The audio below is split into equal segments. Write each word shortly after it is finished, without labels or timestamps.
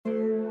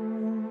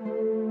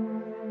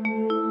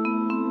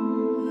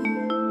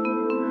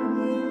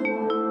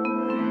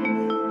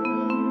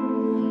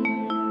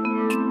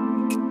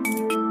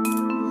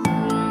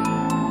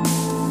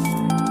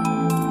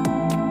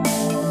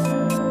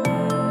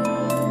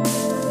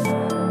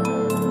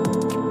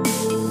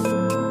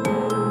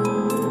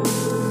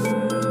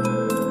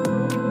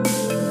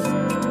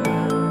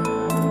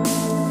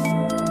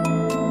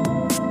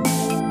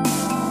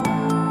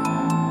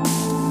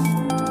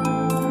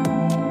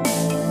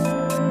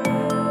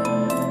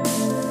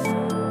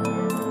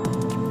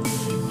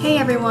Hey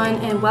everyone,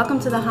 and welcome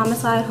to the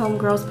Homicide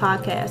Homegirls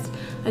podcast,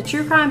 a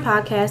true crime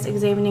podcast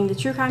examining the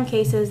true crime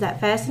cases that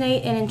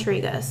fascinate and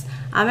intrigue us.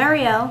 I'm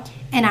Ariel.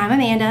 And I'm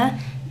Amanda.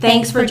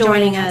 Thanks for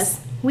joining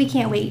us. We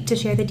can't wait to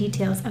share the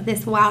details of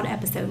this wild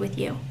episode with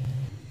you.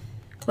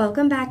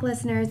 Welcome back,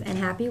 listeners, and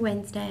happy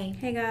Wednesday.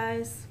 Hey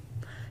guys.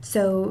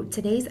 So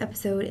today's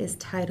episode is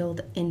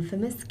titled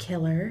Infamous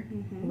Killer,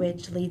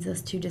 which leads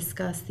us to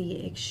discuss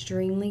the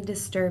extremely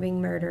disturbing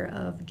murder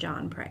of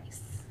John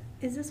Price.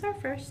 Is this our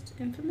first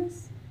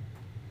Infamous?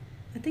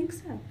 I think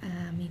so.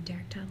 Meet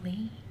Derek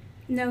Dudley.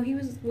 No, he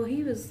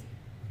was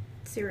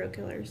serial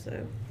killer,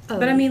 so. Oh.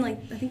 But I mean, I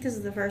think this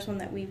is the first one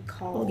that we've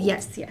called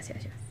Yes.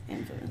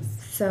 Infamous.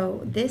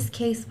 So this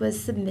case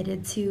was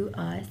submitted to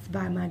us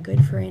by my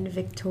good friend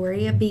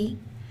Victoria B.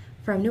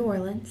 from New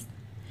Orleans.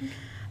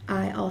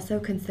 I also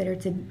consider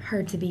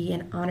her to be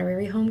an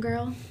honorary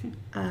homegirl.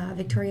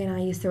 Victoria and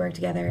I used to work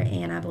together,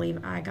 and I believe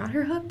I got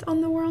her hooked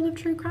on the world of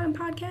true crime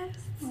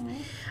podcasts.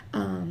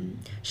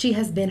 She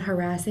has been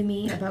harassing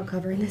me about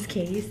covering this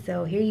case,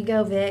 so here you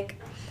go, Vic.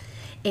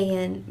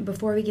 And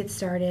before we get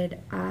started,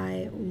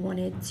 I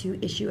wanted to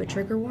issue a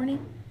trigger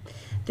warning.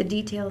 The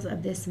details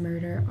of this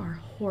murder are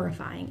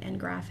horrifying and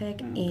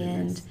graphic,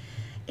 and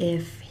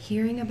if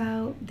hearing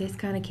about this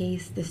kind of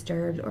case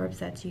disturbs or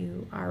upsets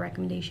you, our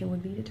recommendation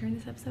would be to turn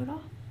this episode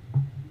off.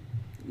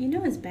 You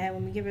know it's bad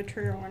when we give a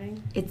trigger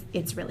warning.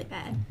 It's really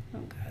bad.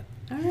 Oh God.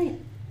 All right.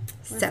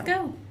 Let's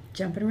go.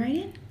 Jumping right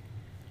in.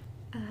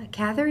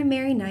 Catherine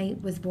Mary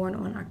Knight was born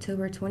on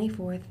October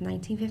 24th,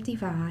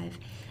 1955,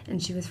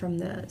 and she was from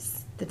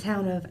the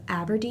town of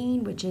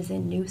Aberdeen, which is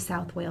in New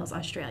South Wales,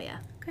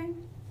 Australia. Okay.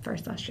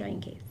 First Australian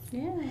case.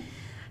 Yeah.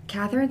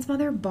 Catherine's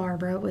mother,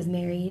 Barbara, was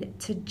married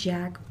to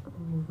Jack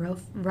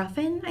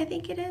Ruffin, I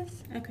think it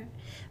is. Okay.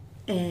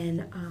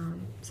 And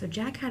so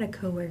Jack had a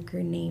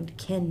coworker named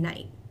Ken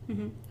Knight.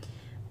 Mm-hmm.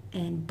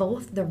 And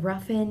both the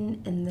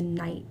Ruffin and the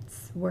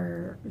Knights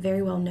were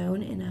very well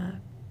known in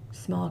a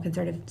small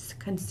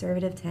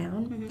conservative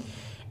town. Mm-hmm.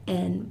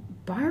 And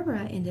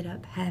Barbara ended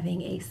up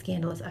having a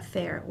scandalous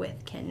affair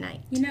with Ken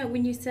Knight. You know,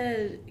 when you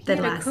said he had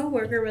a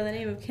coworker by the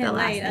name of Ken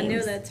Knight, I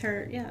knew that's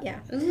her. Yeah.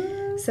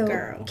 Ooh, so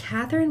girl.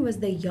 Catherine was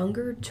the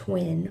younger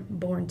twin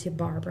born to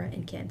Barbara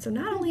and Ken. So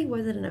not only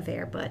was it an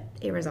affair, but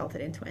it resulted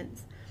in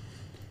twins.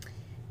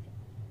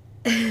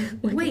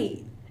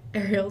 Wait.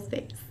 Ariel's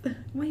face.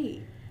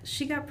 Wait.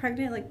 She got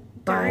pregnant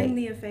during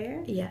the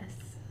affair? Yes.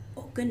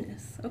 Oh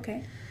goodness.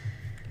 Okay.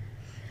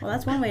 Well,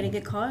 that's one way to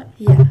get caught.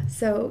 Yeah.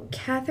 So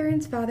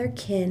Catherine's father,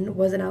 Ken,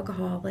 was an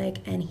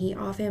alcoholic, and he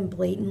often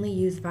blatantly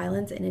used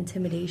violence and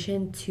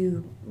intimidation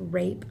to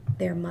rape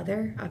their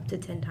mother up to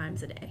 10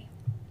 times a day.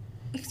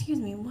 Excuse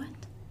me, what?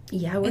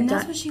 Yeah, and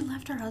that's what she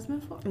left her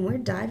husband for? And we're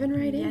diving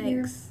right in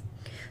here.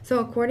 So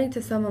according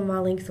to some of my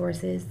link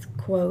sources,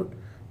 quote,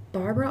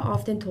 Barbara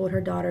often told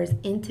her daughters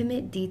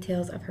intimate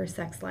details of her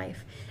sex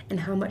life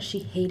and how much she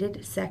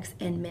hated sex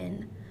and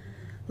men.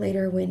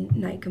 Later, when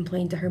Knight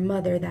complained to her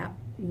mother that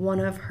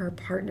one of her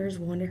partners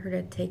wanted her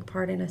to take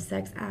part in a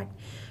sex act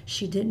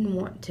she didn't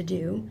want to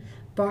do,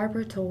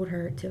 Barbara told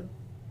her to,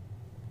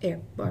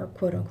 or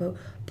quote unquote,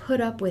 put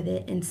up with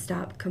it and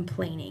stop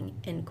complaining,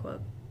 end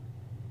quote.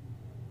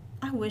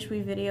 I wish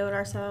we videoed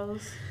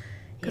ourselves,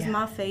 because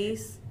my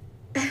face.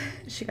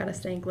 She got a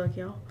stank look,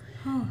 y'all.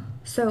 Huh.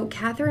 So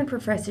Catherine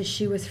professes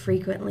she was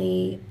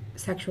frequently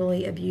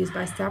sexually abused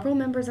by several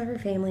members of her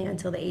family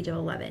until the age of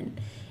 11.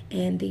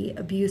 And the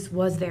abuse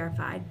was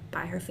verified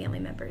by her family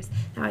members.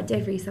 Now, I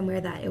did read somewhere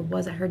that it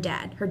wasn't her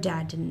dad. Her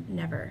dad didn't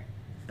never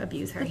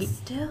abuse her.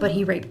 But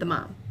he raped the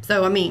mom.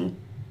 So, I mean...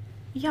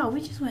 Yeah, we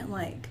just went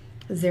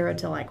 0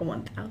 to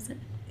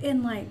 1,000.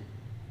 In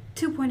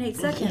 2.8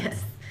 seconds.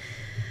 Yes.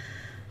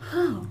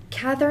 Oh.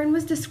 Catherine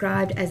was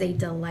described as a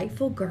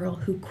delightful girl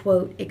who,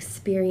 quote,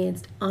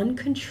 experienced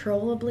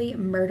uncontrollably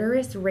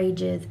murderous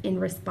rages in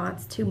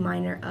response to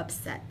minor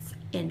upsets,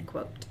 end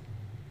quote.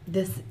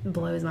 This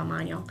blows my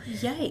mind, y'all.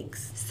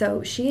 Yikes.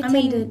 So she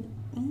attended...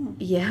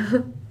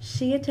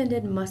 she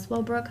attended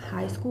Muswellbrook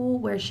High School,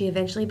 where she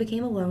eventually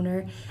became a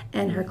loner,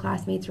 and her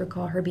classmates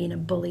recall her being a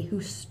bully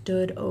who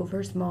stood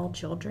over small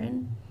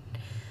children.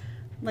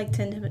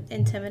 To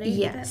intimidate?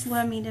 Yes. Well,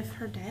 I mean, if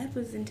her dad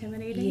was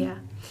intimidating. Yeah.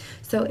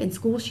 So in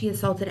school, she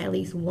assaulted at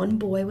least one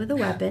boy with a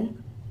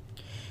weapon.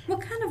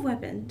 What kind of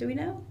weapon? Do we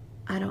know?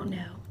 I don't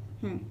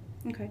know.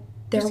 Okay.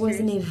 There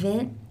was an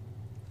event.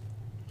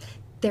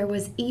 There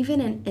was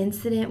even an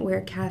incident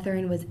where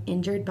Catherine was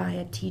injured by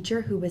a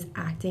teacher who was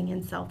acting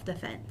in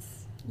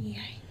self-defense. Yikes.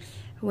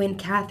 When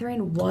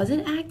Catherine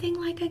wasn't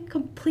acting like a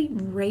complete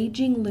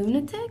raging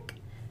lunatic,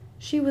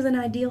 she was an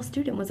ideal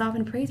student, was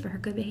often praised for her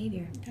good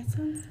behavior. That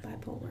sounds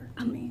bipolar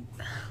to me.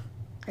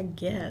 I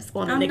guess,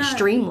 on an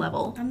extreme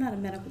level. I'm not a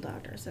medical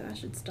doctor, so I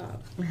should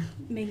stop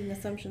making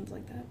assumptions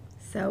like that.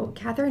 So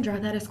Catherine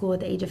dropped out of school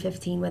at the age of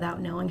 15 without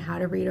knowing how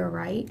to read or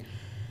write,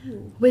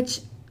 Ooh.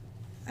 which...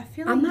 I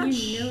feel like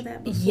you know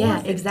that before. Yeah,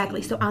 15.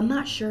 exactly. So I'm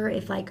not sure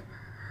if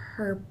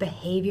her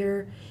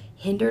behavior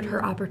hindered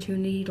her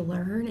opportunity to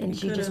learn, and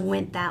she just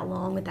went that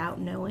long without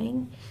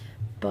knowing.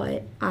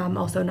 But I'm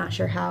also not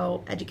sure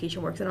how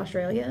education works in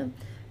Australia.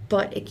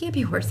 but it can't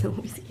be worse than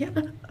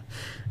Louisiana.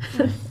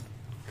 Goodness.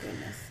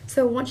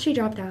 So once she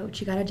dropped out,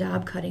 she got a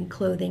job cutting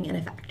clothing in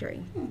a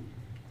factory.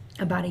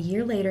 About a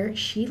year later,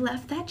 she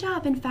left that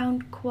job and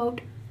found,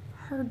 quote,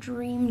 her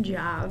dream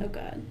job. Oh,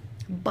 God.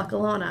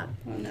 Buckle on up.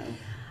 Oh, no.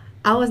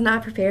 I was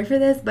not prepared for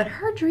this, but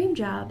her dream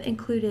job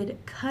included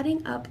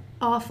cutting up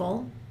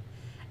offal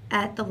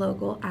at the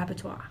local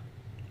abattoir.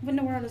 What in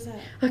the world is that?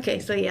 Okay,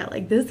 so yeah,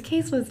 like this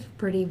case was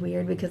pretty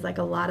weird because like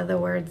a lot of the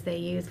words they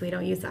use we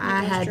don't use. So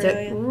I had to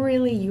Australian.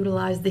 really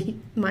utilize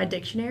my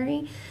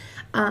dictionary.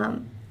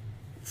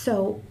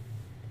 So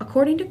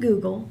according to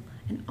Google,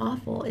 an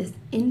offal is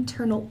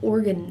internal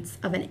organs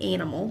of an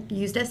animal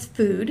used as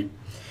food,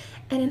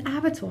 and an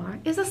abattoir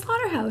is a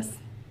slaughterhouse.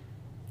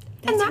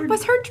 And that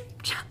was her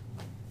job.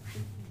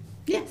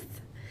 Yes.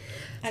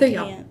 So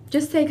y'all, can't.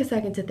 just take a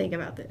second to think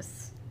about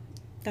this.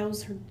 That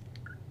was her.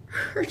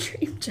 Her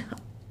dream job.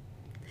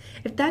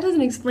 If that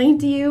doesn't explain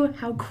to you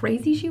how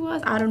crazy she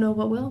was, I don't know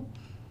what will.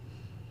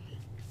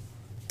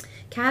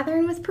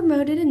 Catherine was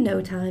promoted in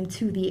no time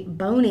to the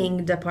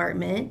boning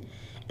department,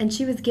 and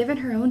she was given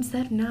her own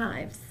set of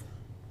knives.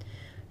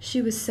 She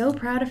was so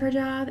proud of her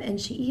job, and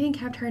she even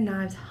kept her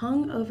knives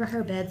hung over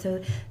her bed so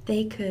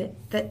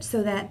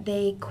that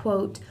they,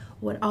 quote,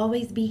 would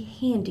always be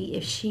handy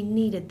if she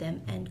needed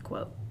them, end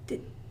quote.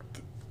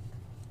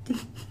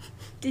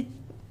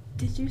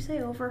 Did you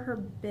say over her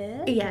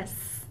bed? Yes.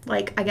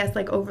 Like, I guess,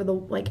 like, over the,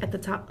 like, at the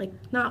top, like,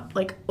 not,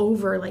 like,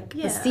 over, like,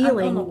 Yeah, the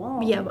ceiling. up on the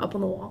wall. Yeah, up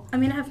on the wall. I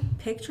mean, I have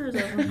pictures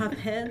over my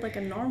bed like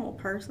a normal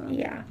person.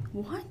 Yeah.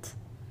 What?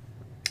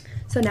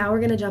 So now we're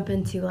going to jump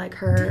into, like,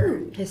 her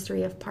Dude.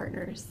 history of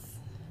partners.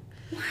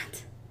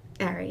 What?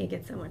 All right, it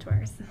gets so much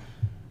worse.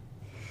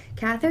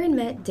 Catherine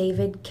met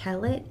David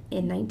Kellett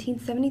in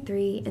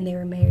 1973, and they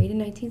were married in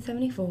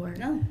 1974.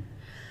 No.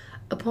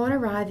 Upon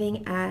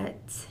arriving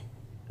at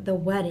the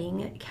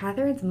wedding,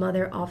 Catherine's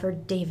mother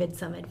offered David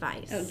some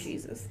advice. Oh,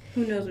 Jesus.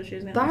 Who knows what she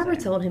was going to Barbara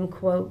say? told him,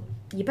 quote,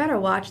 "You better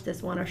watch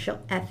this one or she'll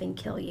effing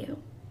kill you.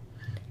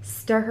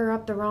 Stir her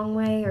up the wrong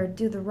way or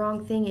do the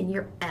wrong thing and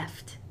you're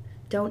effed.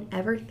 Don't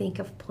ever think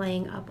of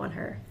playing up on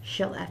her.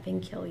 She'll effing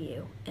kill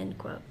you," end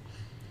quote.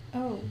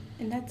 Oh,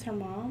 and that's her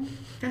mom?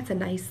 That's a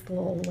nice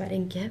little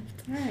wedding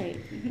gift. Right.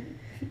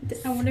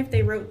 I wonder if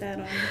they wrote that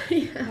on,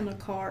 Yeah. on a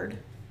card.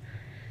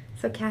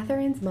 So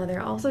Catherine's mother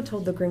also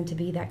told the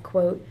groom-to-be that,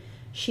 quote,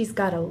 "She's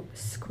got a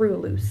screw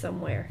loose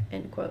somewhere,"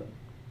 end quote.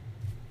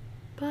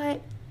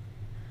 But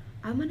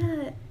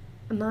I'm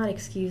not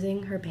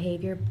excusing her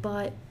behavior,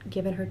 but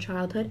given her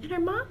childhood, and her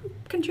mom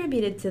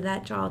contributed to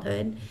that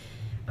childhood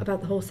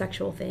about the whole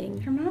sexual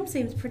thing. Her mom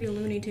seems pretty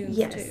Looney Tunes,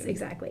 Yes, too.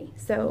 exactly.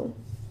 So,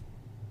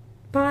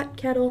 pot,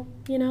 kettle,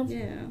 you know?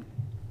 Yeah.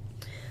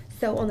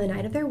 So on the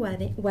night of their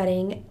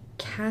wedding,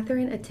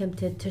 Catherine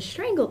attempted to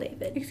strangle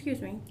David. Excuse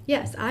me.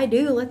 Yes, I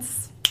do.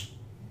 Let's...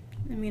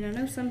 I mean, I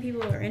know some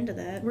people are into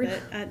that, We're-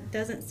 but it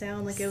doesn't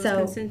sound like it was So-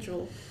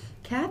 consensual.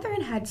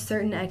 Catherine had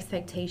certain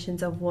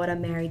expectations of what a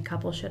married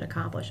couple should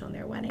accomplish on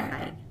their wedding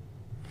night.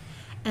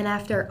 And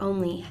after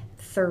only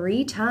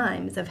 3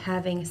 times of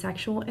having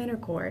sexual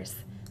intercourse,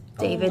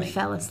 David Only.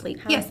 fell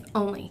asleep. How- Yes,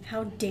 only.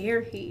 How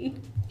dare he?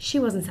 She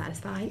wasn't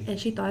satisfied, and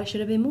she thought it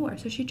should have been more,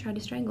 so she tried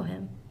to strangle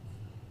him.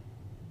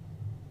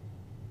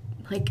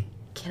 Like,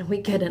 can we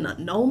get an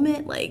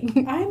annulment? Like,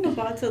 I'm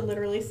about to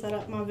literally set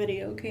up my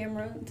video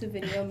camera to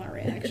video my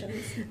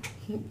reactions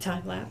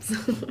time lapse.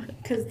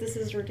 because this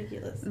is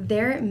ridiculous.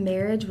 Their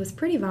marriage was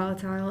pretty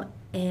volatile,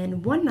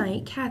 and one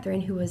night,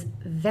 Catherine, who was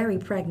very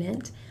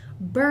pregnant,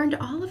 burned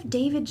all of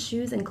David's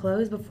shoes and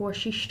clothes before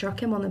she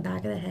struck him on the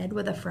back of the head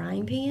with a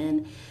frying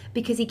pan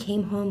because he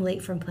came home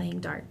late from playing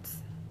darts.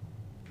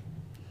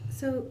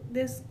 So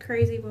this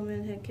crazy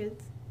woman had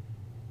kids.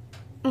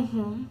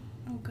 Mm-hmm.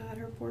 Oh God,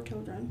 her poor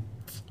children.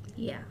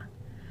 Yeah.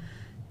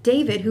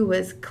 David, who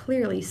was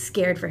clearly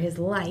scared for his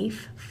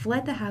life,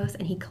 fled the house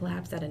and he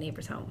collapsed at a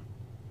neighbor's home.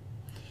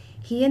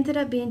 He ended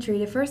up being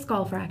treated for a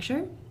skull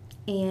fracture,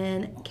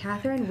 and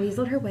Catherine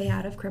weaseled her way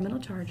out of criminal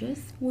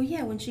charges. Well,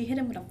 yeah, when she hit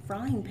him with a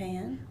frying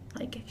pan,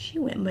 Like, she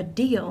went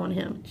Medea on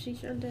him. she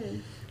sure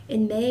did.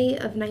 In May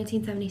of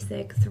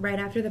 1976, right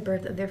after the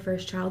birth of their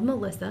first child,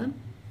 Melissa,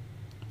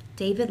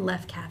 David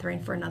left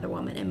Catherine for another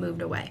woman and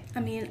moved away. I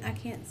mean, I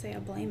can't say I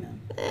blame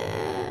him.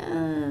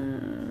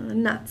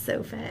 Not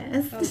so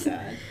fast. Oh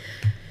God.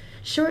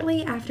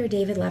 Shortly after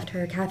David left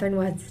her, Catherine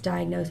was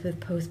diagnosed with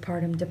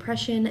postpartum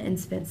depression and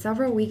spent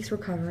several weeks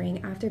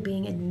recovering after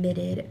being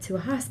admitted to a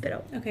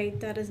hospital. Okay,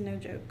 that is no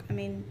joke. I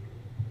mean,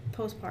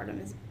 postpartum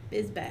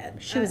is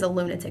bad. She was a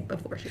lunatic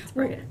before she was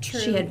Well, pregnant. true,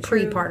 She had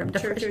true, prepartum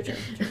true, depression.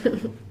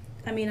 true.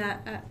 I mean,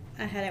 I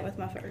had it with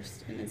my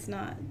first, and it's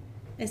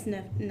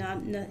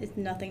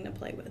nothing to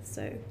play with.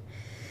 So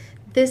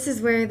This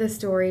is where the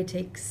story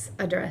takes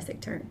a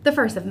drastic turn. The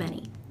first of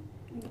many.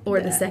 Or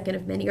the Yeah. second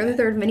of many, or the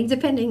third of many,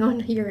 depending on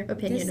your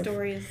opinion. this of-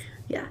 story is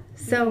Yeah.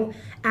 So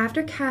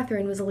after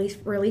Catherine was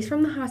released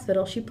from the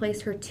hospital, she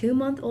placed her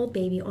 2-month-old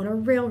baby on a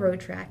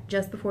railroad track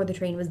just before the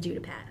train was due to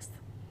pass.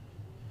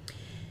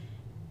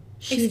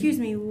 Excuse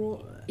me.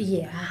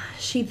 Yeah.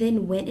 She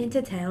then went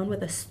into town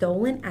with a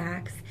stolen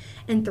axe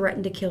and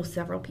threatened to kill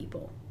several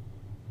people.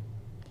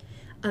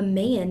 A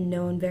man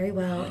known very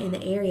well in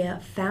the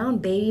area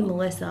found baby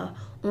Melissa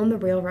on the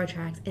railroad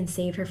tracks and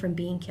saved her from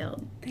being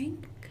killed.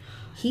 Thank God.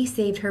 He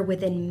saved her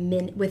with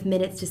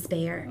minutes to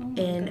spare,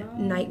 and God.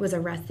 Knight was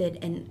arrested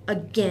and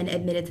again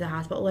admitted to the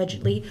hospital,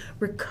 allegedly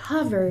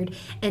recovered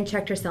and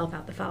checked herself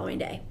out the following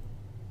day.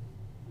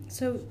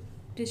 So,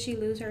 did she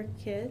lose her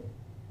kid?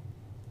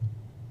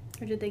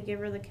 Or did they give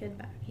her the kid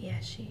back? Yeah,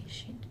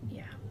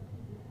 yeah.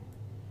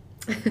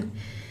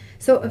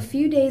 So a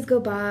few days go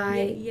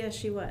by. Yeah,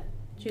 she what?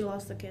 She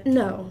lost the kid?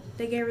 No.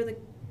 They gave her the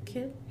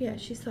kid? Yeah,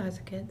 she still has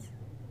her kids.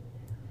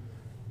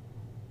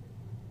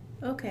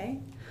 Okay.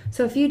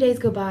 So a few days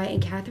go by,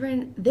 and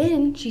Catherine,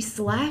 then she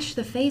slashed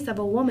the face of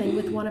a woman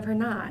with one of her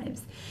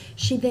knives.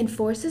 She then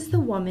forces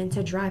the woman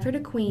to drive her to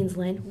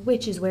Queensland,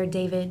 which is where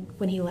David,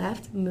 when he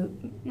left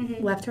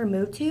her,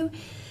 moved to.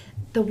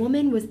 The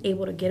woman was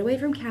able to get away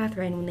from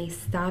Catherine when they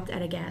stopped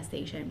at a gas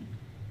station.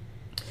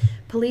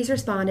 Police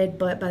responded,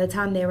 but by the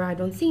time they arrived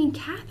on scene,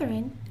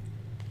 Catherine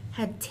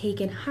had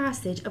taken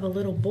hostage of a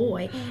little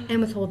boy and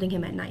was holding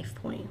him at knife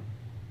point.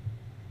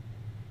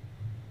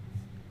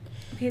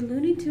 Okay,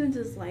 Looney Tunes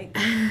is like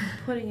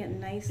putting it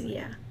nicely.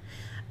 Yeah.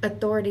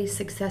 Authorities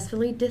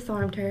successfully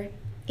disarmed her,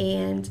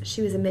 and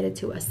she was admitted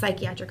to a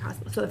psychiatric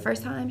hospital. So the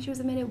first time she was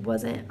admitted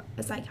wasn't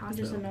a psych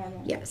hospital. Just a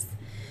normal. Yes.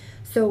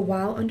 So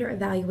while under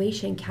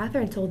evaluation,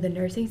 Catherine told the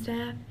nursing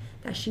staff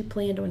that she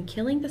planned on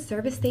killing the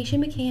service station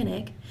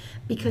mechanic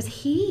because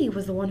he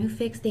was the one who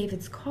fixed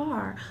David's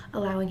car,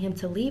 allowing him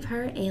to leave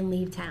her and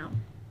leave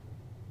town.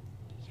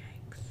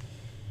 Yikes.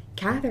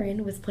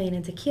 Catherine was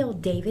planning to kill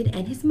David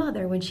and his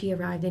mother when she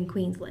arrived in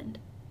Queensland.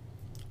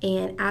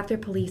 And after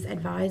police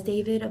advised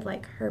David of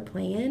her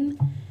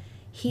plan,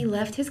 he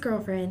left his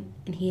girlfriend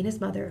and he and his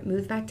mother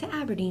moved back to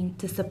Aberdeen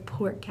to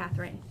support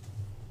Catherine.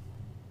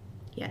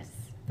 Yes,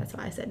 that's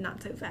why I said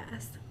not so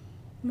fast.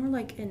 More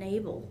like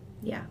enable.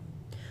 Yeah.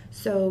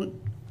 So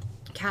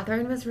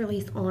Catherine was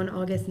released on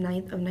August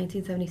 9th of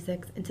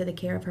 1976 into the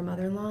care of her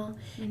mother-in-law,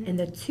 and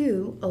the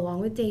two,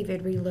 along with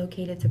David,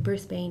 relocated to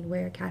Brisbane,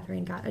 where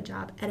Catherine got a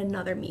job at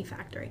another meat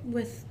factory.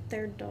 With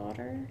their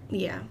daughter?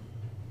 Yeah.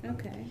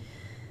 Okay.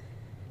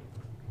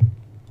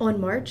 On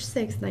March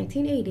 6,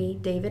 1980,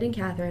 David and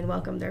Catherine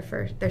welcomed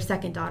their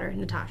second daughter,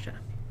 Natasha.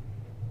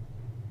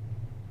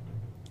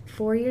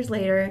 4 years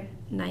later,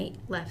 Knight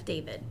left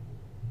David.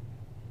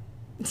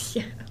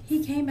 Yeah.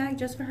 He came back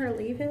just for her to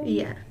leave him?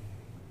 Yeah.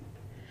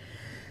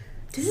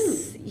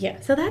 Dude. Yeah,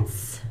 so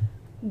that's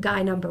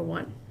guy number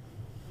one.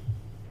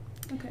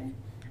 Okay.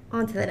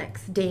 On to the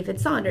next,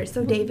 David Saunders.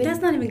 So David... That's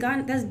not even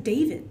gone. That's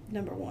David,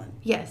 number one.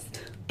 Yes.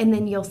 And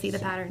then you'll see the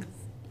pattern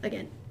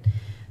again.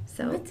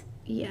 So, What?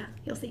 Yeah,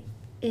 you'll see.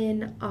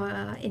 In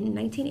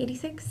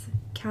 1986,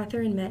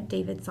 Catherine met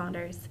David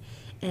Saunders,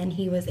 and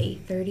he was a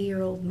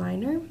 30-year-old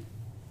miner,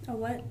 A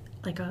what?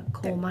 like a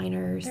coal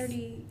miner.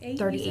 38?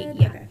 38, you said?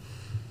 yeah. Okay.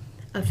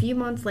 A few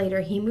months later,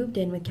 he moved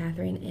in with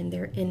Catherine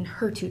and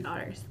her two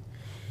daughters.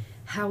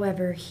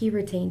 However, he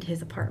retained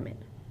his apartment.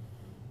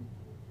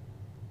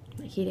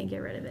 He didn't get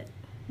rid of it.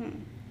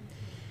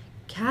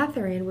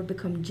 Catherine would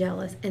become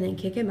jealous and then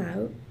kick him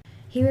out.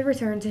 He would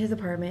return to his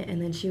apartment,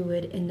 and then she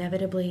would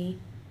inevitably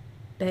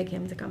beg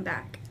him to come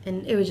back.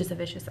 And it was just a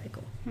vicious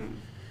cycle.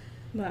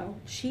 Well,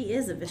 she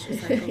is a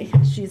vicious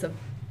cycle. She's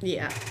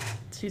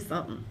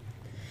something.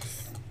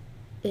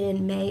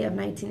 In May of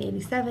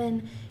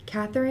 1987,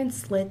 Catherine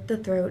slit the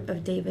throat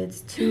of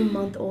David's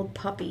 2-month-old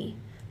puppy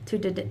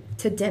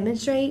to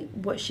demonstrate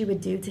what she would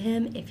do to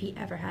him if he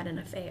ever had an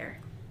affair.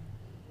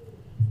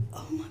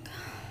 Oh my God.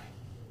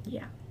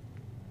 Yeah.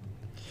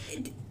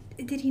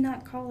 Did he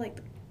not call, the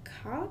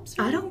cops?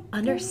 I don't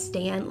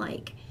understand,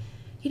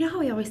 you know how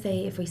we always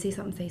say if we see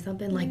something, say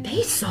something?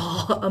 They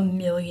saw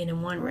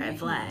 1,000,001 red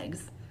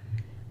flags.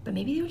 But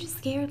maybe they were just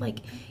scared.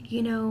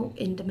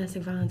 In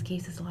domestic violence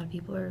cases, a lot of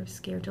people are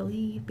scared to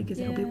leave because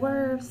it'll be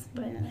worse.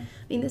 But,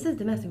 this is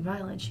domestic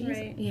violence. She's,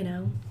 Right.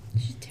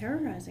 She's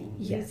terrorizing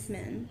Yes. these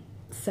men.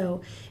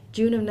 So,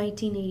 June of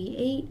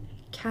 1988,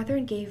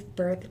 Catherine gave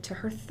birth to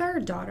her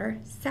third daughter,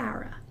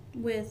 Sarah.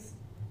 With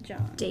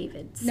John.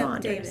 David No,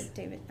 Saunders.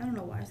 David. I don't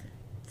know why I said.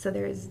 So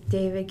there's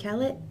David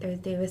Kellett, there's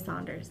David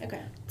Saunders.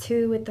 Okay.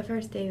 2 with the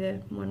first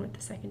David, 1 with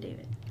the second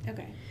David.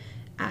 Okay.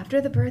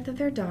 After the birth of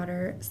their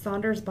daughter,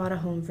 Saunders bought a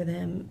home for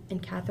them,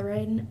 and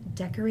Catherine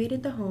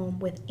decorated the home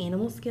with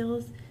animal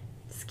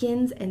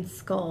skins and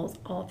skulls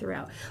all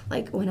throughout.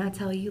 When I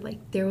tell you,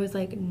 there was,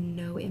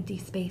 no empty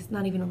space,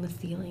 not even on the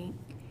ceiling.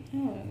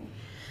 Oh.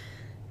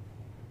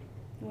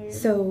 Weird.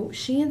 So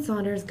she and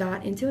Saunders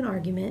got into an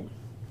argument,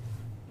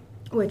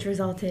 which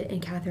resulted in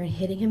Catherine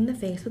hitting him in the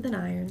face with an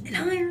iron. An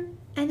iron?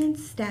 And then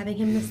stabbing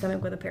him in the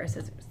stomach with a pair of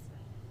scissors.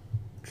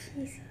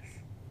 Jesus.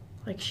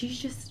 She's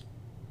just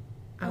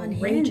Unhinged.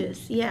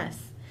 outrageous.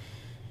 Yes.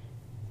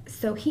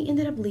 So he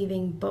ended up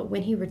leaving, but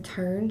when he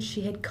returned,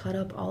 she had cut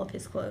up all of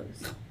his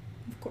clothes.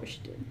 Of course she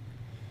did.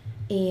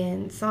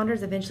 And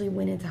Saunders eventually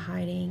went into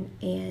hiding,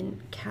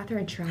 and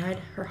Catherine tried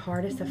her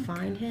hardest to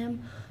find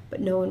him, but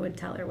no one would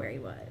tell her where he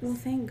was. Well,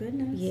 thank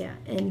goodness. Yeah,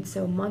 and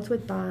so months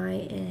went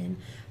by, and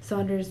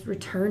Saunders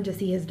returned to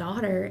see his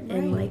daughter,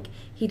 and, Right.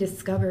 he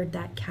discovered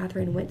that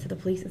Catherine went to the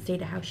police and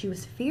stated how she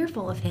was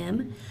fearful of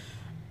him,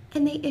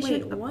 and they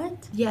issued... Wait,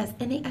 what? Yes,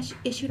 and they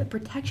issued a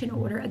protection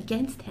order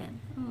against him.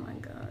 Oh, my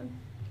God.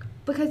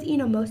 Because,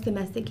 most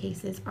domestic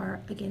cases are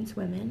against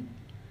women.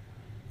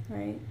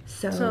 Right.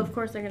 So, of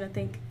course, they're going to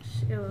think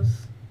it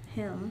was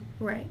him.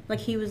 right. Like,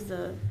 he was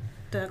the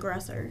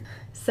aggressor.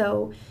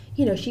 So,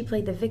 she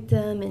played the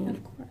victim, and,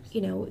 Of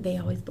course. they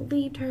always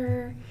believed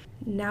her.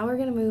 Now we're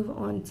going to move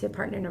on to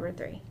partner number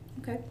 3.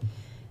 Okay.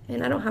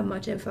 And I don't have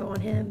much info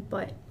on him,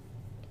 but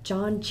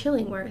John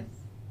Chillingworth.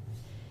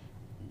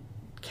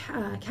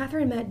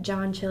 Catherine met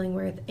John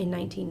Chillingworth in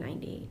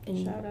 1990.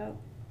 And Shout out.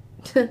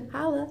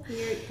 holla.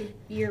 The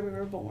year we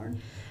were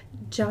born.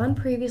 John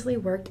previously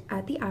worked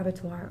at the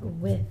abattoir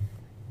with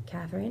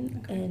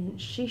Catherine, Okay. and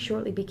she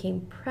shortly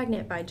became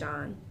pregnant by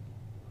John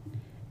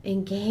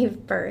and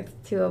gave birth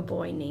to a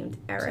boy named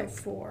Eric. So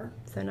 4.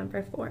 So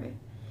number 4.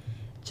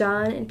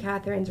 John and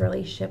Catherine's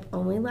relationship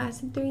only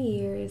lasted 3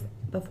 years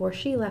before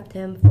she left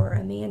him for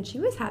a man she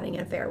was having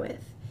an affair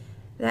with.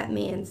 That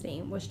man's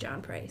name was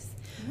John Price.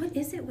 What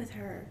is it with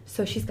her?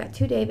 So she's got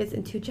 2 Davids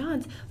and 2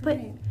 Johns, but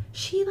Right.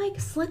 she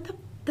slit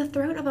the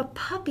throat of a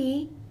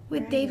puppy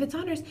with Right. David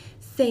Saunders,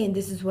 saying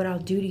this is what I'll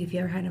do to you if you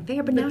ever had an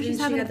affair. But now then she's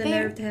she having had an the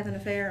affair. nerve to have an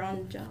affair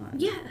on John.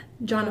 Yeah,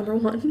 John number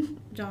 1.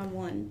 John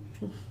 1.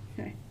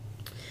 Okay.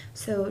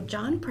 So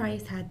John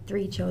Price had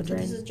 3 So children.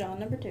 this is John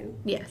number 2.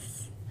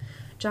 Yes.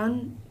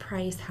 John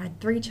Price had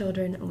 3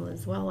 children and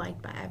was well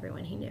liked by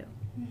everyone he knew.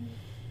 Mm-hmm.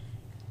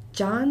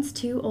 John's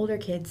 2 older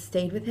kids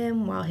stayed with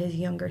him while his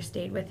younger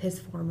stayed with his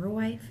former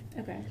wife.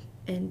 Okay.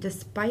 And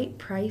despite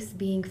Price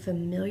being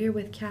familiar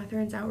with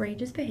Catherine's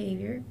outrageous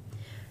behavior,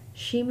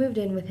 she moved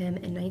in with him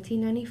in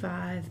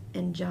 1995,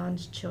 and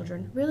John's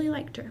children really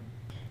liked her.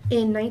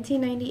 In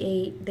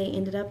 1998, they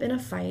ended up in a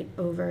fight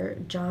over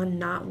John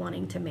not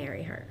wanting to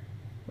marry her,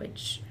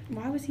 which,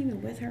 Why was he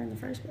even with her in the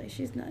first place?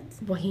 She's nuts.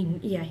 well, he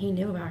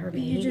knew about her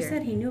behavior. You just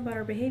said he knew about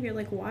her behavior.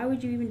 Like, why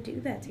would you even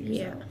do that to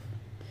yourself? Yeah.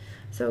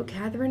 So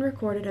Catherine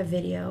recorded a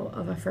video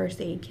of a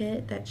first aid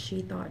kit that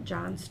she thought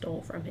John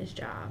stole from his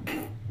job.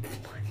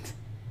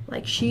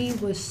 What? She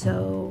was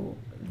so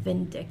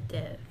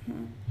vindictive.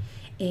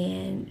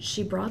 And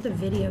she brought the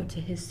video to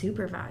his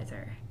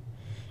supervisor.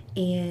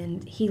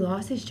 And he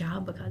lost his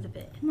job because of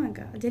it. Oh my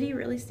God. Did he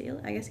really steal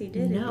it? I guess he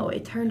did. No,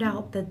 it turned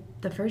out that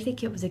the first aid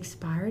kit was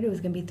expired. It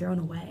was going to be thrown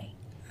away.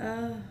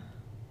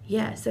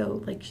 Yeah,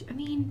 so,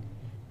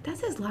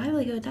 that's his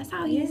livelihood. That's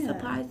how he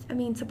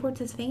Yeah. supports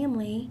his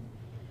family.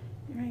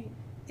 Right.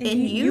 And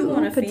you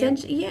want a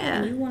potentially,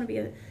 yeah. And you want to be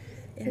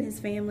in his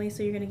family,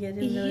 so you're going to get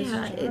him those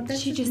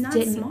jobs. She just not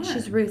didn't. Smart.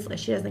 She's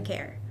ruthless. She doesn't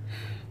care.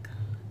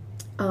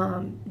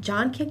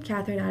 John kicked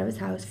Catherine out of his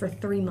house for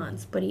 3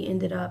 months, but he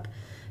ended up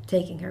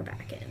taking her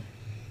back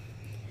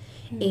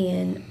in.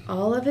 And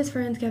all of his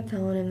friends kept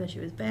telling him that she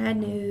was bad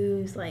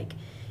news.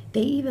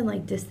 They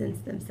even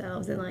distanced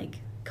themselves and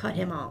cut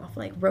him off.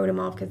 Wrote him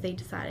off because they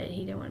decided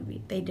they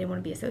didn't want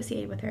to be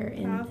associated with her.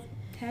 And I've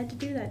had to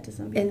do that to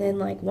some people. and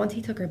then once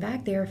he took her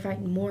back, they were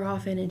fighting more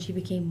often, and she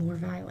became more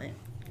violent.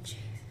 Jeez.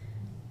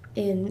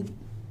 In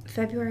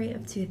February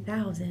of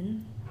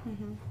 2000.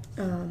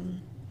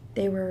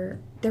 There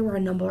were a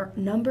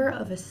number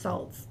of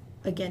assaults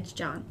against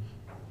John.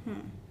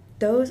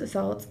 Those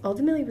assaults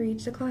ultimately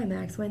reached a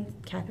climax when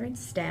Catherine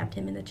stabbed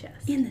him in the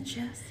chest. In the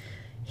chest.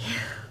 Yeah.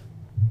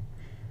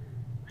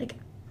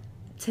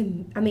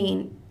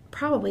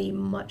 Probably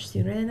much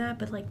sooner than that,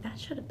 but that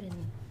should have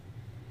been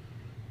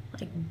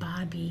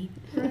Bobby.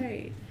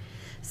 Right.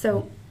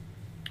 So,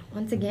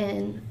 once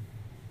again,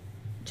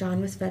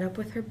 John was fed up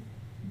with her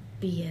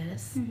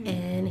BS,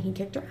 and he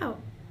kicked her out.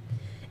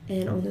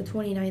 And on the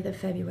 29th of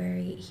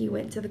February, he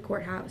went to the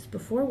courthouse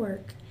before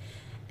work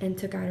and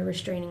took out a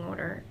restraining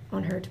order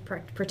on her to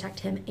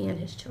protect him and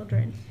his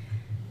children.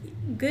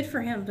 Good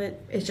for him,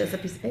 but It's just a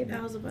piece of paper.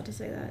 I was about to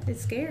say that.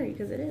 It's scary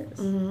because it is.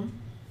 Mm-hmm.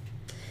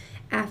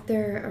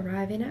 After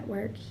arriving at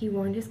work, he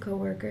warned his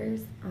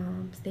coworkers,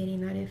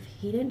 stating that if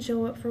he didn't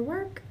show up for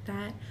work,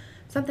 that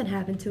something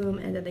happened to him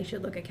and that they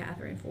should look at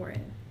Catherine for it.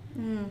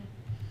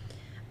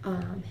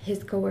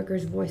 His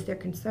coworkers voiced their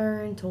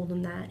concern, told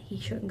him that he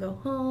shouldn't go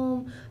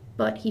home,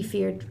 but he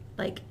feared,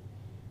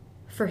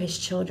 for his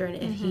children,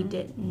 if he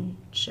didn't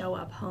show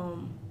up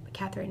home,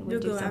 Catherine would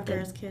You'll do go something. after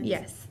his kids.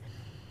 Yes.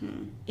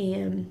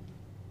 And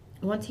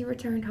once he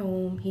returned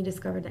home, he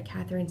discovered that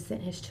Catherine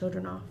sent his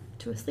children off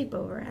to a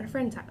sleepover at a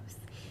friend's house,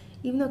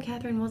 even though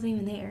Catherine wasn't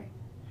even there.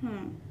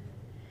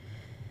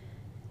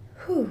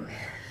 Whew.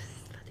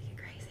 It's about to get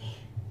crazy.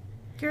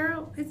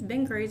 Girl, it's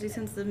been crazy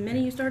since the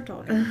minute you started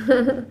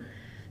talking.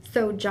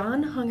 So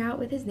John hung out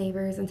with his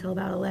neighbors until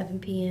about 11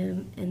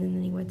 p.m. and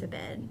then he went to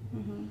bed.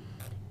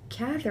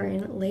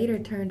 Catherine later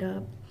turned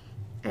up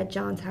at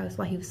John's house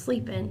while he was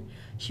sleeping.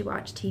 She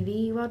watched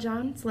TV while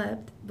John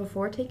slept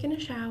before taking a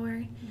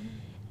shower.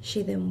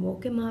 She then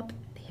woke him up,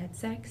 they had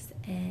sex,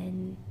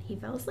 and he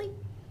fell asleep.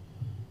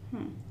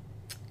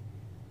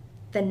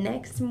 The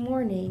next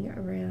morning,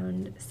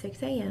 around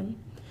 6 a.m.,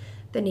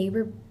 the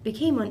neighbor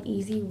became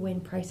uneasy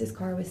when Price's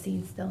car was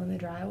seen still in the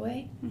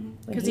driveway.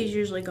 Because he's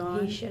usually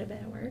gone. He should have been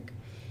at work.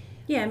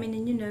 Yeah, I mean,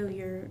 and you know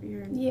your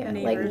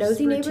neighbors' like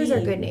nosy neighbors are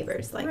routine. good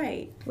neighbors. Like,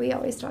 right. We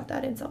always taught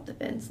that in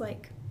self-defense.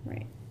 Like,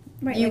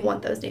 Right, you like,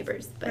 want those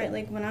neighbors. But right,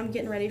 like when I'm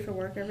getting ready for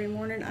work every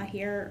morning, I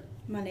hear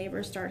my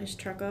neighbor start his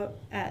truck up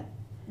at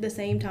the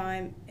same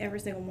time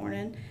every single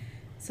morning.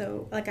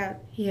 So, like, I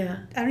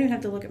don't even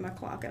have to look at my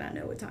clock and I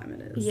know what time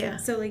it is. Yeah.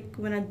 So, like,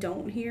 when I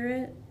don't hear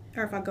it,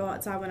 or if I go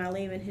outside when I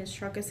leave and his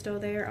truck is still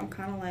there, I'm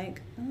kind of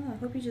like, oh, I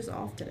hope he's just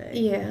off today.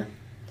 Yeah.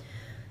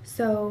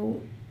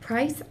 So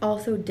Price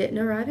also didn't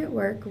arrive at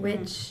work,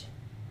 which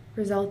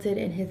resulted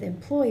in his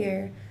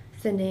employer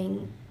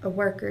sending a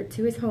worker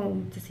to his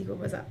home to see what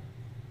was up.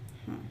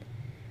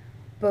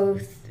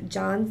 Both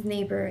John's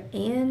neighbor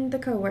and the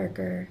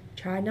coworker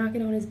tried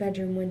knocking on his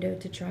bedroom window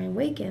to try and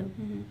wake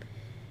him.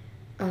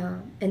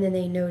 And then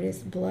they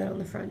noticed blood on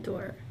the front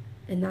door.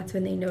 And that's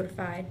when they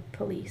notified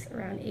police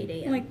around 8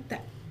 a.m. Like the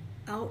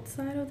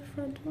outside of the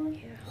front door?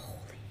 Yeah.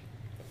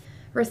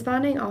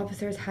 Responding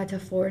officers had to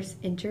force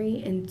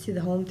entry into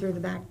the home through the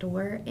back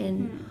door.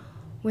 And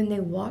when they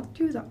walked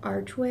through the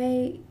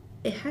archway,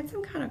 it had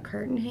some kind of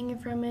curtain hanging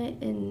from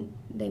it. And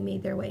they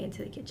made their way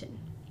into the kitchen.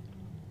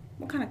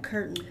 What kind of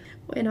curtain?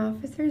 When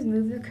officers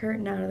moved the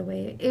curtain out of the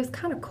way, it was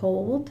kind of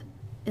cold.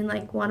 And,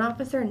 like, one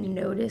officer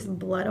noticed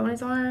blood on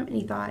his arm, and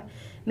he thought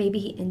maybe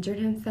he injured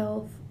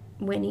himself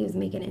when he was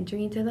making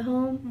entry into the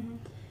home.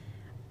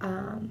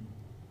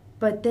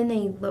 But then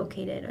they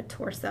located a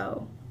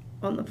torso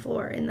on the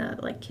floor in the,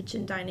 like,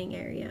 kitchen dining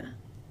area.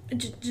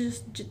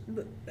 Just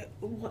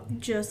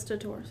a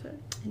torso?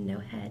 And no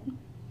head.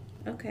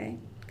 Okay,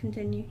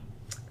 continue.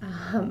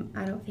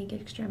 I don't think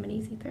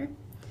extremities either.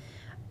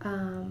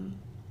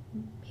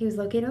 He was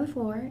located on the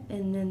floor,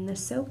 and then the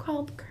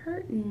so-called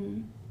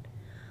curtain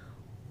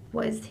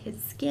was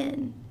his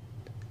skin.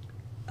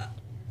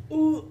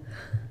 Ooh.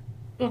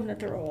 I'm gonna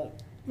throw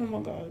up. Oh my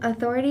god.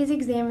 Authorities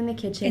examined the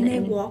kitchen. And they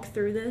walked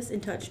through this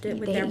and touched it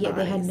with their bodies. Yeah,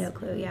 they had no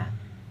clue, yeah.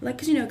 Like,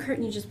 because, you know,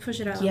 curtain, you just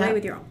push it out of the way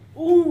with your arm.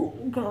 Oh,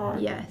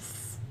 God.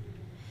 Yes.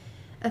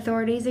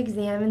 Authorities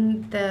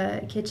examined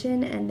the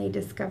kitchen, and they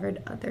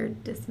discovered other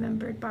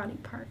dismembered body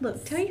parts.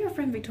 Look, tell your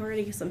friend Victoria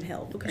to get some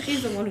help, because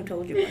she's the one who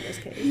told you about this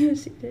case. Yeah,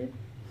 she did.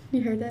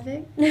 You heard that,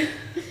 Vic?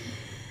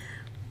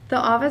 The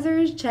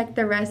officers checked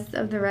the rest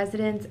of the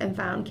residence and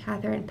found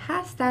Catherine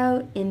passed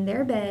out in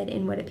their bed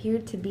in what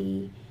appeared to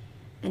be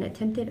an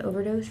attempted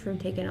overdose from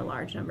taking a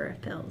large number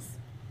of pills.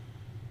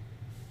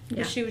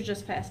 Yeah. She was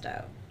just passed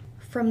out.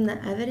 From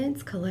the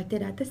evidence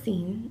collected at the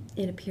scene,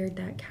 it appeared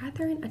that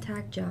Catherine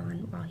attacked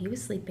John while he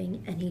was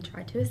sleeping and he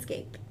tried to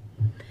escape.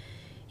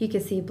 You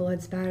could see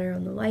blood spatter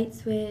on the light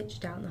switch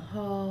down the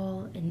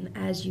hall, and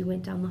as you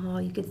went down the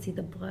hall, you could see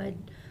the blood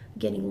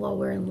getting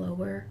lower and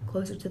lower,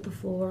 closer to the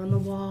floor on the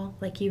wall,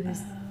 like he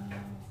was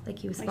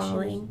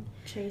falling.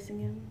 She was chasing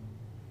him.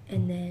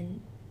 And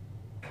then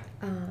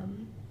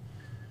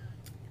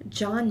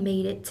John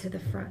made it to the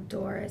front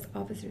door, as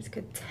officers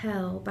could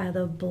tell by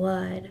the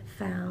blood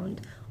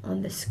found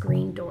on the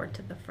screen door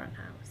to the front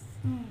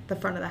the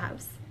front of the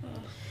house.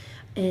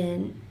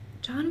 And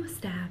John was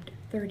stabbed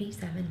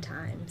 37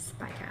 times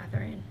by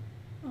Catherine.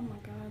 Oh my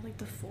god, like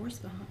the force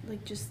behind,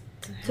 like just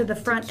to the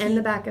front and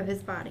the back of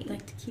his body.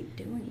 Like to keep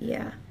doing it.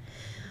 Yeah.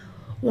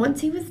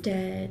 Once he was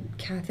dead,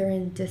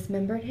 Catherine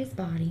dismembered his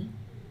body.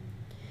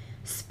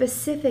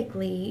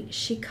 Specifically,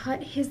 she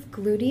cut his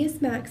gluteus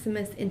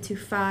maximus into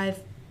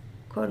 5,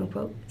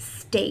 quote-unquote,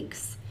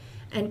 steaks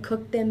and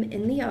cooked them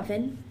in the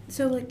oven.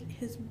 So, like,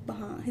 his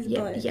butt?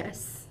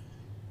 Yes.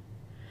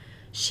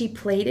 She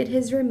plated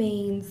his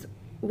remains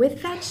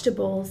with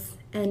vegetables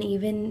and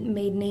even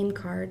made name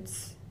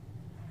cards,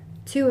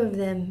 2 of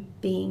them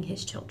being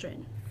his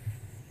children.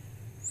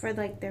 For,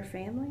 like, their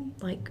family?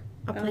 Like,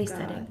 a play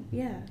setting.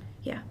 Yeah.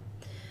 Yeah.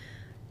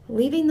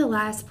 Leaving the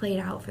last plate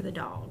out for the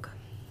dog.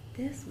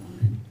 This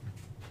woman.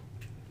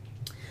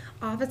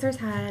 Officers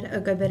had a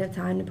good bit of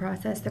time to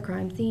process the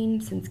crime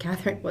scene since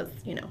Catherine was,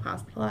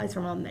 hospitalized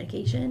from all the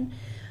medication.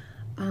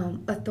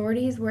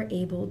 Authorities were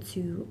able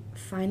to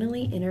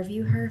finally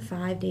interview her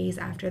 5 days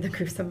after the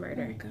gruesome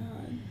murder. Oh,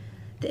 God.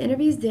 The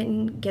interviews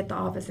didn't get the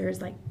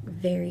officers,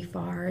 very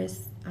far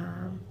as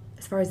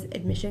far as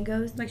admission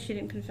goes. Like, she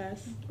didn't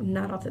confess?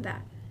 Not off the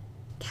bat.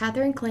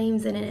 Catherine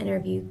claims in an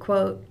interview,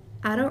 quote,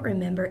 "I don't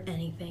remember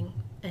anything,"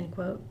 end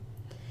quote.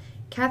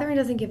 Catherine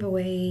doesn't give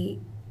away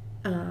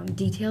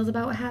details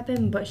about what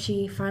happened, but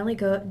she finally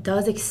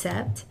does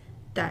accept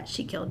that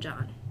she killed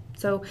John.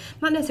 So,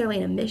 not necessarily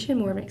an admission,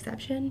 more of an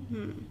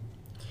exception.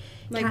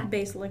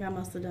 Basically, I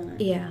must have done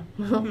it. Yeah.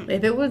 Well,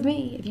 if it was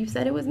me, if you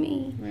said it was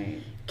me.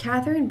 Right.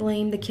 Catherine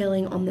blamed the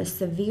killing on the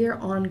severe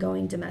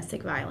ongoing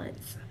domestic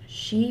violence.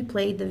 She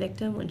played the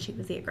victim when she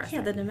was the aggressor.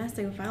 Yeah, the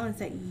domestic violence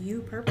that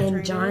you perpetrated.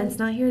 And John's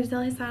not here to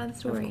tell his side of the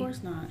story. Of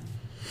course not.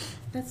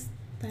 That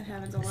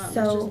happens a lot.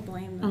 So, let's just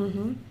blame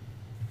them.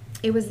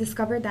 It was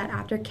discovered that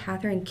after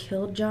Catherine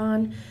killed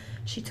John,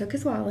 she took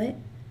his wallet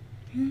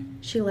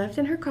She left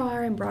in her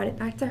car and brought it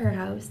back to her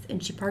house,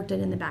 and she parked it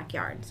in the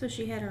backyard. So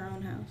she had her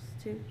own house,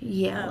 too?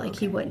 Yeah, Oh,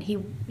 like okay.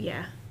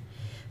 yeah.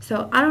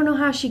 So I don't know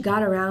how she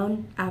got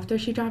around after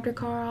she dropped her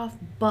car off,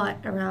 but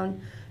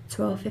around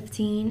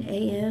 12:15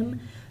 a.m.,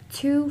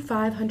 two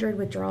 500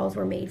 withdrawals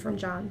were made from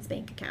John's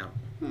bank account.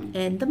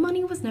 And the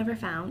money was never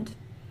found.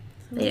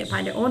 They didn't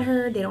find it on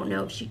her. They don't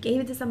know if she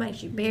gave it to somebody, if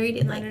she buried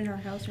it. Not Like, in her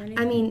house or anything?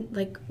 I mean,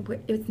 like,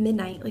 it was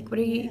midnight. Like, what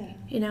are you, Yeah.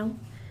 you know?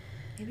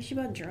 Maybe she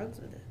bought drugs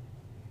with it.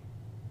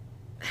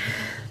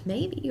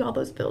 Maybe all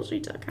those pills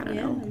she took. I don't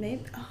know.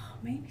 Maybe. Oh,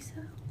 maybe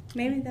so.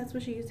 Maybe that's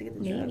what she used to get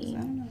the drugs. Maybe.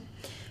 I don't know.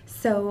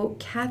 So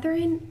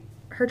Catherine,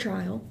 her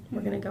trial,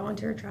 we're going to go on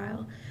to her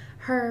trial.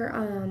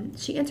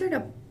 She entered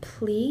a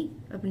plea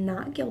of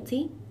not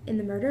guilty in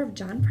the murder of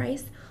John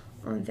Price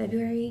on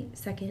February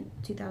 2nd,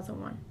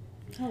 2001.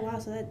 Oh, wow.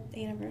 So that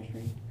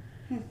anniversary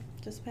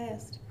just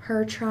passed.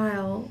 Her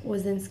trial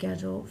was then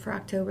scheduled for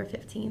October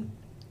 15th,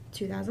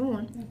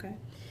 2001. Okay.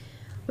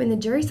 When the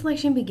jury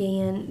selection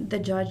began, the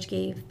judge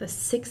gave the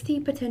 60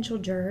 potential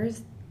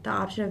jurors the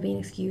option of being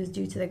excused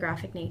due to the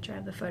graphic nature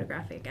of the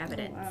photographic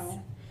evidence. Oh,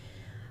 wow.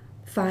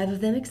 5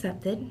 of them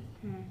accepted.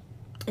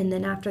 And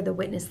then after the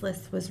witness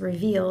list was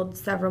revealed,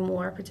 several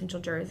more potential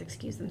jurors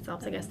excused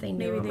themselves. I guess they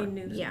knew. Maybe they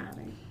knew Yeah.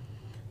 something.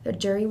 The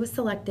jury was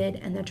selected,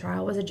 and the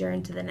trial was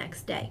adjourned to the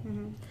next day.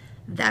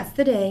 That's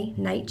the day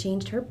Knight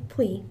changed her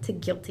plea to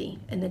guilty,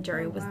 and the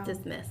jury was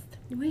dismissed.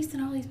 You're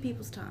wasting all these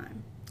people's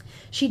time.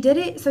 She did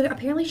it, so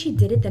apparently she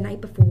did it the night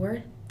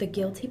before the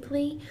guilty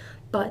plea,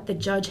 but the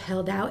judge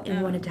held out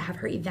and wanted to have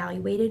her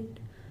evaluated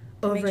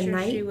overnight.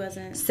 Make sure she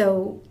wasn't.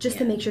 So just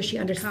to make sure she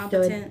understood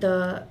competent.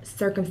 the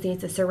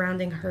circumstances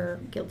surrounding her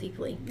guilty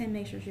plea. And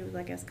make sure she was,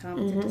 I guess,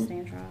 competent to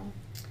stand trial.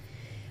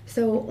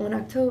 So on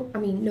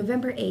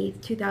November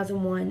 8th,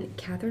 2001,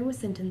 Catherine was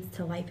sentenced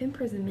to life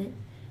imprisonment,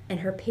 and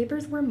her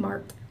papers were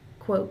marked,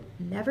 quote,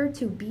 never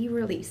to be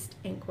released,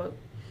 end quote,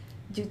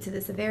 due to the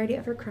severity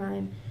of her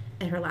crime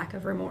and her lack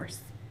of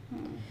remorse.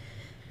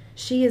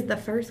 She is the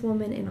first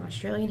woman in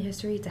Australian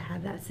history to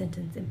have that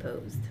sentence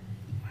imposed.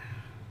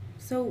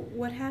 So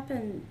what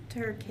happened to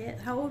her kid?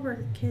 How old were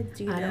her kids?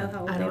 Do you know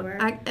how old they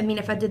were? I mean,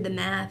 if I did the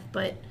math,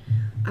 but,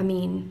 I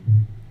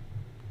mean,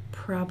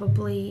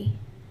 probably...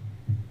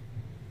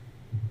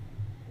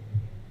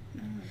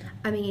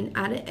 I mean,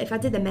 if I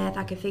did the math,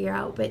 I could figure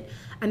out. But,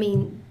 I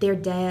mean, their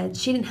dad,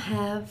 she didn't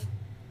have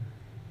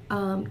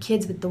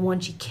kids with the one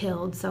she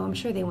killed, so I'm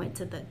sure they went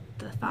to the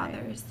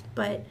fathers.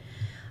 But,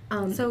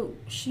 so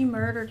she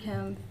murdered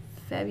him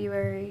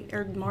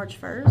March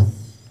 1st?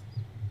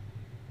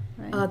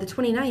 Right? the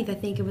 29th, I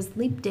think it was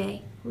leap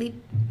day. Leap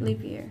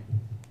year.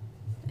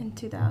 In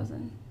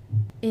 2000.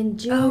 In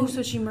June. Oh,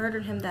 so she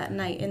murdered him that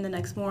night, and the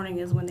next morning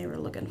is when they were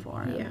looking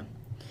for him. Yeah.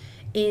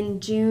 In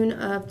June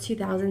of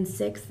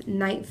 2006,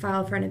 Knight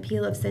filed for an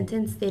appeal of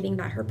sentence, stating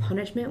that her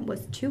punishment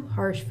was too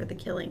harsh for the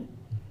killing.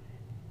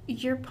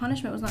 Your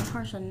punishment was not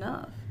harsh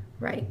enough.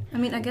 Right. I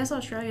mean, I guess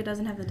Australia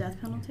doesn't have the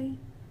death penalty.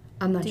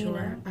 I'm not Do you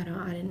sure.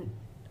 know?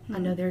 I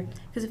know they're...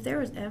 Because if there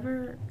was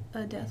ever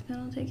a death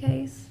penalty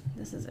case,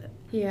 this is it.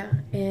 Yeah,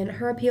 and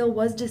her appeal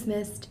was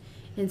dismissed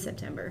in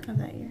September. Of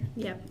that year.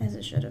 Yep. As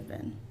it should have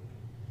been.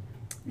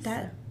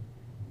 That...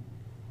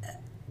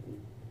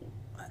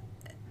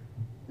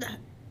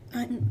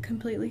 I'm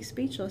completely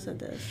speechless at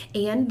this.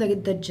 And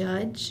the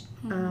judge,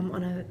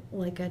 on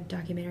a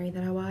documentary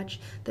that I watched,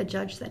 the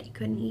judge said he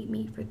couldn't eat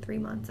meat for 3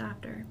 months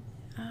after.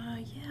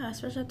 Yeah,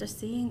 especially after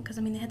seeing, because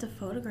I mean they had to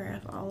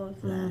photograph all of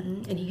that,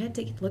 and he had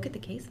to look at the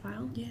case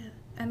file. Yeah,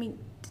 I mean,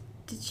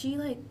 did she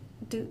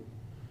do?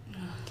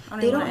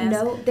 They don't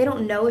know. They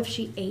don't know if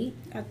she ate.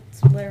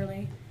 That's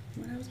literally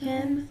what I was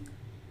him.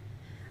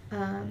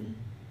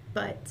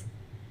 But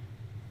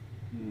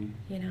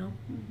you know.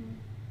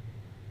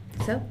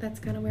 So that's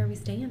kind of where we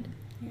stand.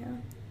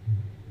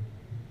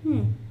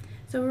 Yeah.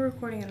 So we're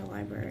recording at a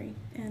library,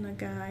 and a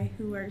guy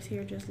who works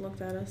here just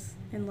looked at us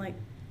and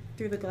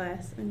through the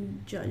glass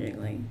and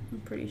judgingly.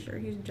 I'm pretty sure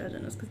he's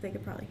judging us because they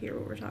could probably hear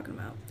what we're talking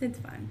about. It's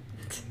fine.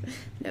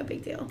 No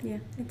big deal. Yeah,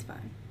 it's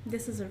fine.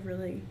 This is a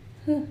really...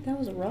 that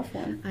was a rough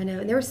one. I know.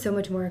 And there was so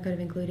much more I could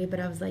have included, but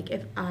I was like,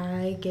 if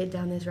I get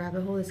down this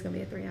rabbit hole, it's going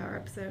to be a 3-hour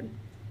episode.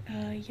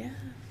 Yeah.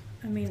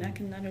 I mean, I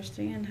can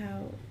understand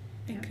how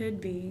it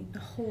could be a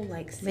whole,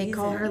 season. They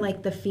call her,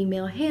 the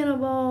female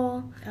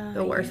Hannibal,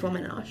 the worst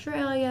woman in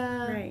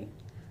Australia. Right.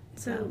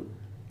 So,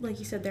 like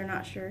you said, they're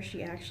not sure if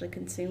she actually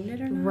consumed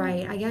it or not.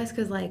 Right. I guess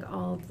because,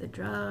 all of the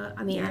drug...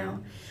 I mean, Yeah.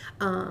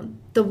 I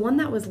don't... the one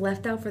that was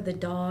left out for the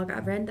dog, I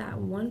read that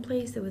one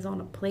place it was on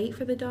a plate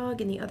for the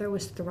dog, and the other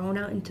was thrown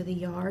out into the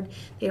yard.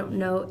 They don't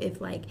know if,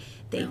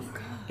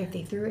 if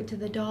they threw it to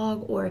the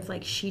dog, or if,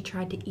 she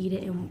tried to eat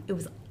it and it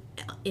was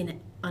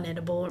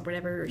unedible or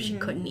whatever, or she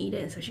couldn't eat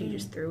it, so she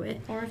just threw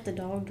it. Or if the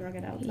dog drug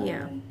it outside.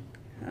 Yeah.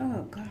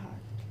 Oh, God.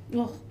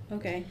 Well,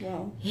 okay,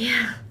 well.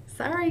 Yeah.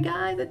 Sorry,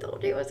 guys. I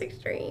told you it was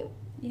extreme.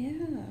 Yeah,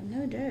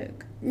 no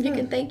joke. You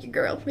can thank your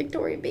girl,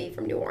 Victoria B.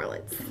 from New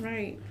Orleans.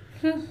 Right.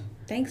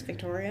 Thanks,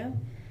 Victoria.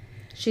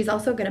 She's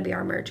also going to be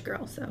our merch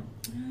girl, so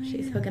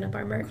she's hooking up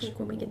our merch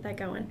when we get that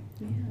going.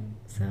 Yeah.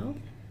 So.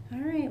 All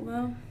right,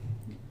 well,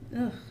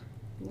 ugh,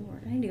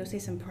 Lord, I need to go say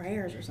some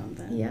prayers or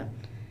something. Yep.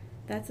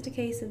 That's the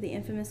case of the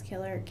infamous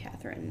killer,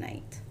 Catherine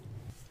Knight.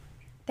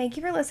 Thank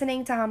you for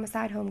listening to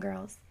Homicide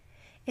Homegirls.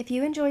 If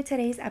you enjoyed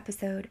today's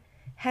episode,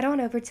 head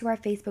on over to our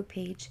Facebook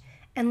page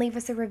and leave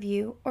us a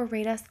review or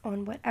rate us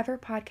on whatever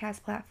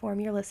podcast platform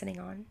you're listening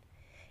on.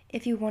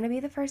 If you want to be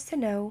the first to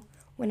know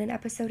when an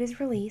episode is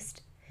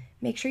released,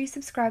 make sure you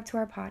subscribe to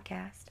our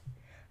podcast.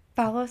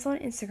 Follow us on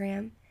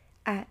Instagram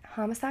at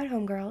Homicide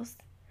Homegirls,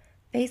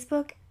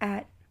 Facebook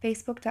at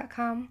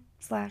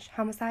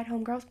facebook.com/Homicide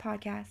Homegirls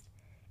Podcast,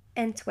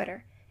 and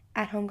Twitter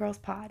at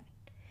HomegirlsPod.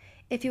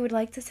 If you would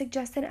like to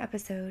suggest an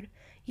episode,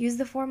 use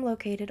the form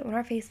located on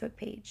our Facebook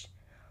page.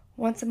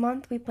 Once a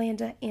month, we plan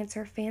to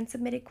answer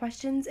fan-submitted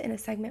questions in a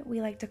segment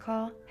we like to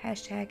call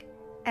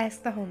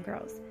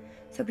 #AskTheHomegirls.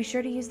 So be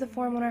sure to use the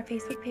form on our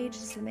Facebook page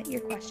to submit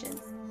your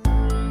questions.